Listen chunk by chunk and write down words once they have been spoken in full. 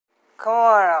Come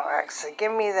on, Alexa,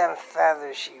 give me them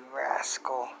feathers, you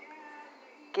rascal.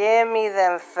 Give me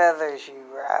them feathers, you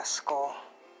rascal.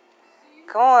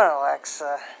 Come on,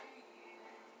 Alexa.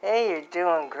 Hey, you're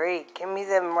doing great. Give me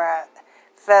them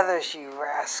feathers, you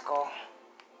rascal.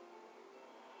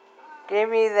 Give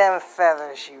me them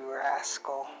feathers, you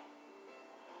rascal.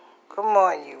 Come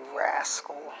on, you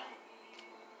rascal.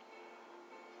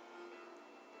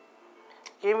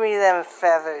 Give me them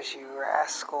feathers, you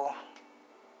rascal.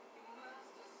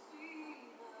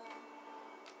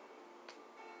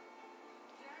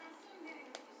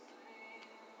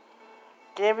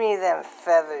 Give me them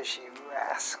feathers, you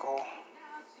rascal.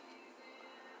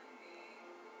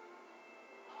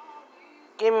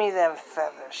 Give me them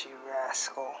feathers, you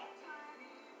rascal.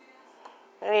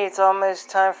 Hey, it's almost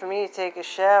time for me to take a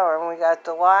shower, and we got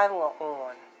Delilah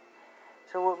on.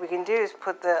 So what we can do is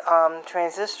put the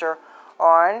transistor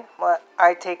on.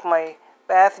 I take my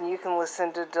bath, and you can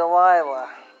listen to Delilah.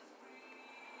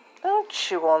 Don't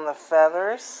chew on the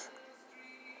feathers.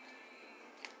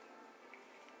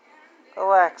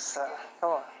 Alexa,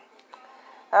 come on.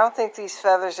 I don't think these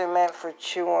feathers are meant for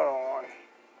chewing on.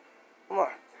 Come on.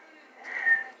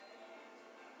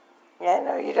 Yeah, I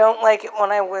know you don't like it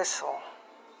when I whistle.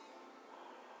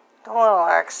 Come on,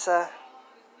 Alexa.